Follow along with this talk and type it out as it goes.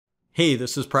Hey,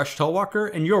 this is Presh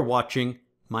Talwalkar, and you're watching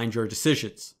Mind Your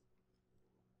Decisions.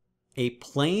 A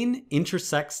plane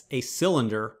intersects a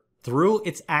cylinder through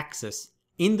its axis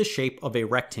in the shape of a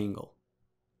rectangle.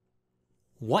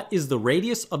 What is the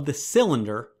radius of the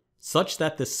cylinder such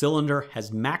that the cylinder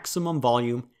has maximum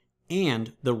volume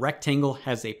and the rectangle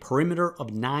has a perimeter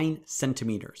of 9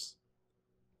 centimeters?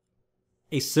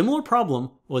 A similar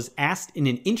problem was asked in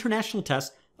an international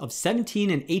test of 17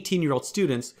 and 18-year-old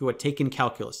students who had taken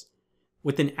calculus,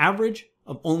 with an average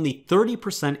of only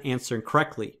 30% answering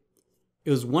correctly. It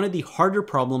was one of the harder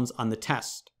problems on the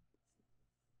test.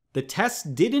 The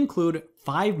test did include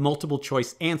 5 multiple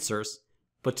choice answers,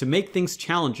 but to make things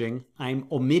challenging, I'm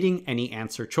omitting any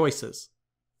answer choices.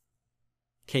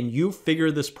 Can you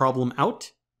figure this problem out?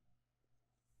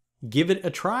 Give it a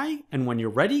try, and when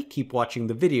you're ready, keep watching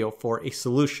the video for a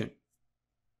solution.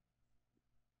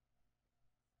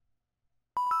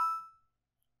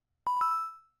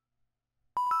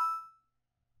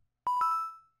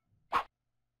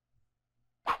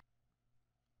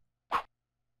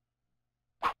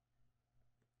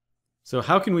 So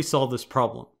how can we solve this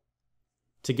problem?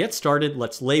 To get started,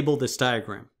 let's label this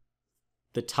diagram.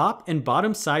 The top and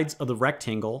bottom sides of the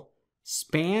rectangle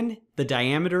span the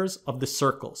diameters of the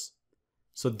circles,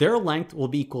 so their length will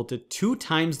be equal to 2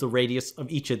 times the radius of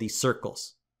each of these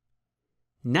circles.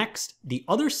 Next, the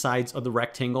other sides of the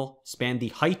rectangle span the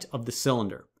height of the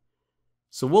cylinder,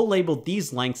 so we'll label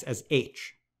these lengths as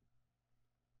h.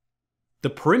 The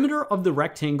perimeter of the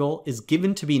rectangle is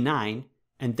given to be 9,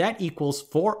 and that equals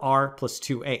 4r plus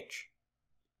 2h.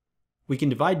 We can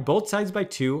divide both sides by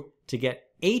 2 to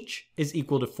get h is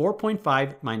equal to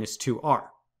 4.5 minus 2r.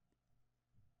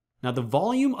 Now the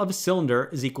volume of a cylinder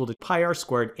is equal to pi r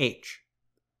squared h.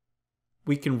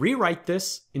 We can rewrite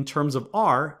this in terms of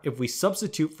r if we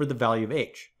substitute for the value of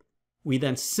h. We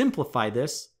then simplify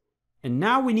this, and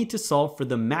now we need to solve for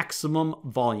the maximum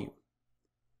volume.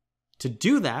 To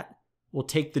do that, we'll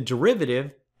take the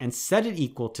derivative and set it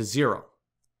equal to 0.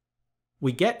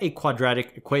 We get a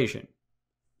quadratic equation.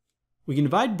 We can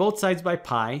divide both sides by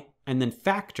pi and then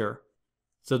factor,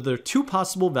 so there are 2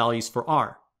 possible values for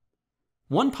r.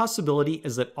 One possibility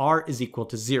is that r is equal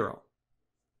to 0.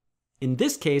 In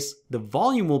this case, the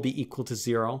volume will be equal to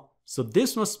 0, so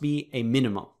this must be a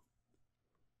minimum.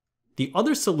 The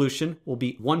other solution will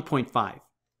be 1.5,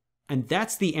 and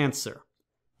that's the answer.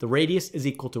 The radius is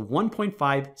equal to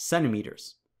 1.5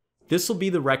 centimeters. This will be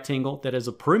the rectangle that has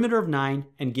a perimeter of 9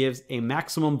 and gives a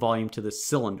maximum volume to the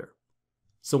cylinder.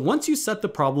 So once you set the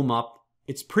problem up,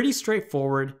 it's pretty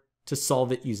straightforward to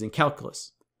solve it using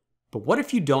calculus. But what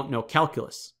if you don't know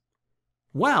calculus?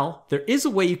 Well, there is a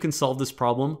way you can solve this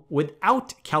problem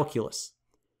without calculus.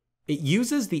 It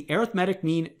uses the arithmetic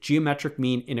mean geometric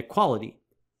mean inequality.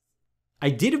 I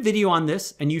did a video on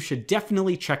this, and you should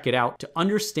definitely check it out to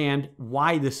understand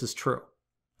why this is true.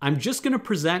 I'm just going to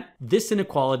present this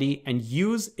inequality and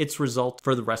use its result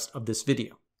for the rest of this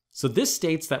video. So this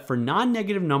states that for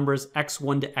non-negative numbers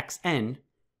x1 to xn,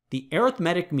 the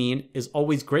arithmetic mean is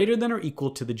always greater than or equal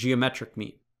to the geometric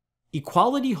mean.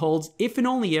 Equality holds if and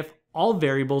only if all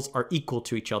variables are equal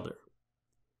to each other.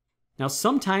 Now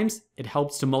sometimes it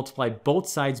helps to multiply both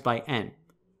sides by n.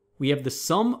 We have the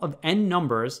sum of n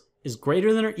numbers is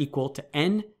greater than or equal to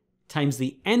n times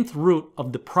the nth root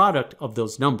of the product of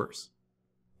those numbers.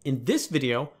 In this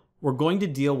video, we're going to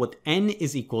deal with n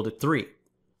is equal to 3.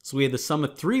 So we have the sum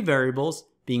of 3 variables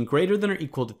being greater than or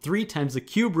equal to 3 times the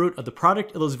cube root of the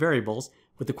product of those variables,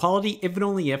 with equality if and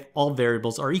only if all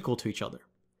variables are equal to each other.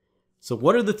 So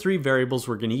what are the 3 variables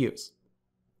we're going to use?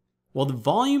 Well, the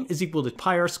volume is equal to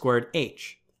pi r squared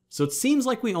h, so it seems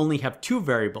like we only have 2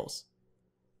 variables.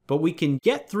 But we can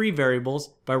get 3 variables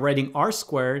by writing r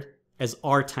squared as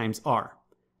r times r.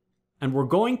 And we're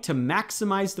going to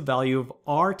maximize the value of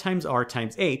r times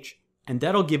h, and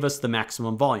that'll give us the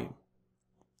maximum volume.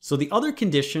 So the other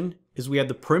condition is we have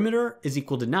the perimeter is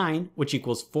equal to 9, which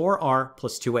equals 4r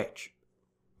plus 2h.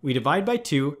 We divide by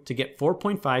 2 to get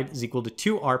 4.5 is equal to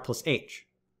 2r plus h.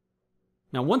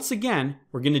 Now once again,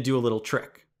 we're going to do a little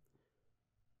trick.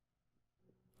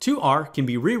 2r can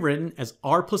be rewritten as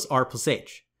r plus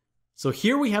h. So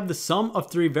here we have the sum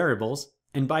of 3 variables,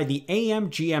 and by the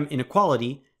AM-GM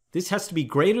inequality, this has to be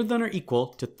greater than or equal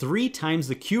to 3 times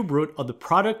the cube root of the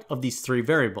product of these 3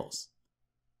 variables.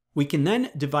 We can then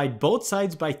divide both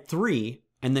sides by 3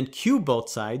 and then cube both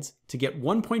sides to get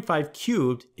 1.5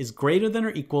 cubed is greater than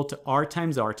or equal to r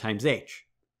times h.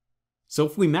 So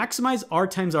if we maximize r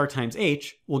times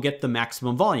h, we'll get the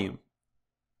maximum volume.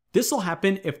 This will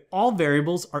happen if all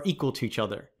variables are equal to each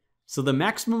other. So the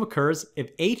maximum occurs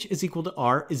if h is equal to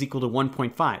r is equal to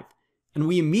 1.5. and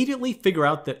we immediately figure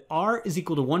out that r is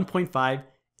equal to 1.5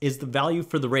 is the value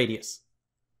for the radius.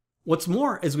 What's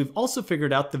more is we've also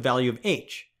figured out the value of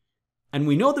h, and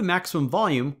we know the maximum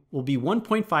volume will be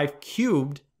 1.5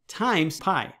 cubed times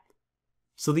pi.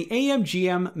 So the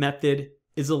AMGM method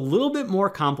is a little bit more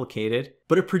complicated,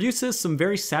 but it produces some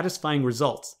very satisfying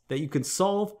results that you can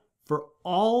solve for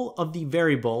all of the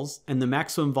variables and the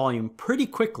maximum volume pretty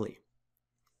quickly.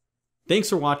 Thanks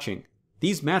for watching.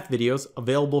 These math videos,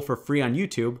 available for free on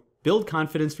YouTube, build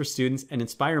confidence for students and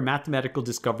inspire mathematical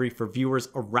discovery for viewers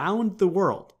around the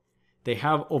world. They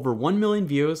have over 1 million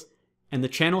views, and the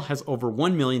channel has over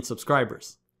 1 million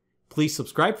subscribers. Please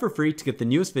subscribe for free to get the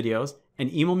newest videos,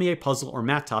 and email me a puzzle or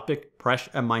math topic,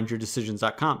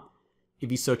 presh@mindyourdecisions.com. If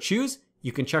you so choose,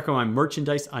 you can check out my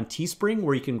merchandise on Teespring,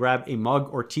 where you can grab a mug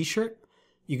or t-shirt.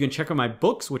 You can check out my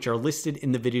books, which are listed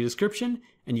in the video description,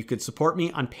 and you can support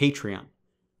me on Patreon.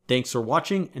 Thanks for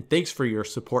watching, and thanks for your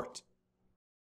support.